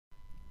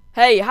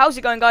Hey, how's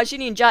it going, guys?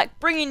 Union Jack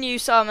bringing you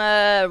some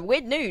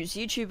weird news.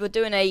 YouTube are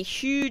doing a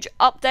huge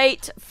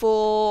update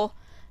for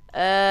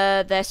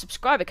their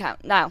subscriber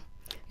count. Now,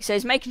 it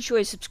says making sure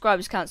your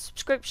subscribers count.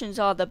 Subscriptions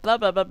are the blah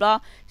blah blah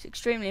blah. It's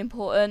extremely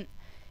important.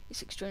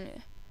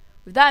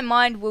 With that in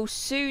mind, we'll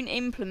soon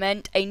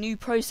implement a new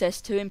process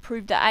to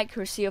improve the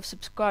accuracy of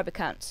subscriber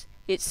counts.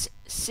 It's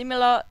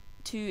similar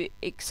to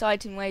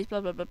exciting ways blah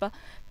blah blah blah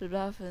blah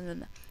blah. blah,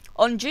 blah.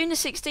 On June the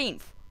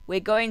 16th. We're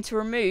going to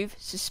remove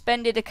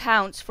suspended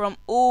accounts from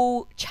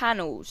all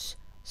channels,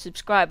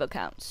 subscriber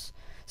accounts.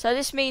 So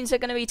this means they're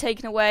going to be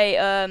taking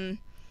away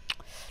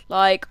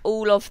like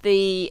all of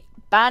the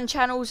banned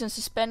channels and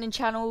suspended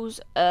channels.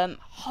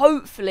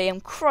 Hopefully, I'm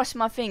crossing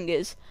my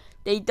fingers,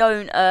 they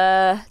don't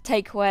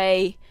take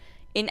away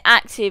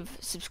inactive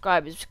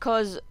subscribers,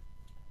 because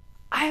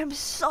I am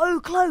so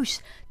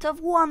close to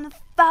have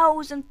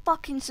 1,000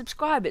 fucking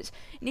subscribers.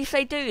 And if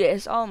they do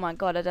this, oh my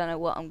god, I don't know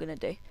what I'm going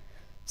to do.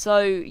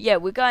 So yeah,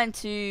 we're going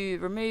to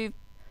remove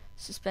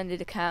suspended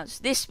accounts.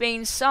 This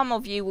means some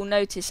of you will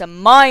notice a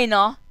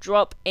minor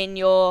drop in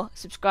your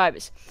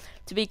subscribers.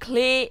 To be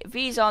clear,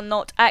 these are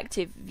not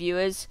active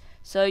viewers,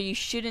 so you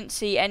shouldn't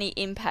see any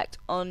impact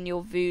on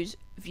your views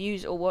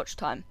or watch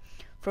time.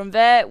 From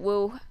there,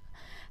 we'll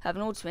have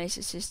an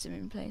automated system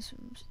in place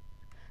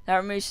that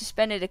removes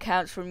suspended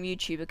accounts from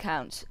YouTube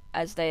accounts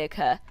as they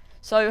occur.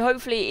 So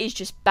hopefully it is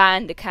just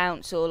banned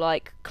accounts or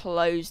like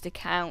closed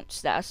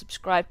accounts that are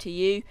subscribed to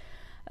you.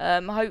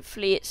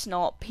 Hopefully it's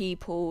not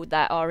people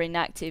that are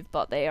inactive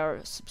but they are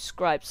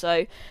subscribed.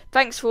 So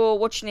thanks for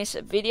watching this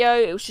video.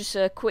 It was just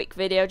a quick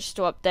video just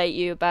to update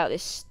you about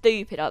this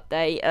stupid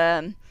update.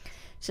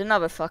 It's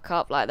another fuck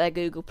up like their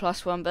Google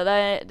Plus one, but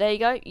there you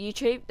go.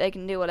 YouTube, they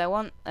can do what they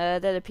want. They're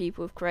the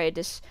people who've created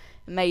this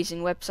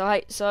amazing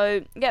website.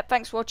 So yeah,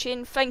 thanks for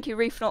watching. Thank you,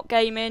 EveryOne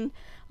Gaming.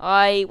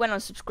 I went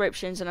on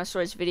subscriptions and I saw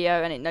his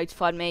video and it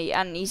notified me,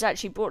 and he's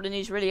actually brought the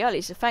news really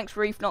early, so thanks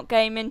for EveryOne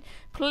Gaming.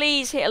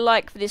 Please hit a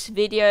like for this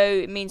video,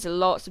 it means a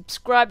lot.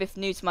 Subscribe if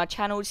new to my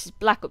channel. This is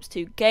Black Ops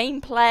 2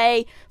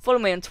 gameplay. Follow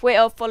me on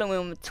Twitter, follow me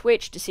on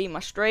Twitch to see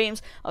my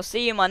streams. I'll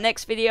see you in my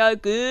next video.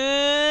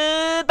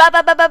 Goodbye.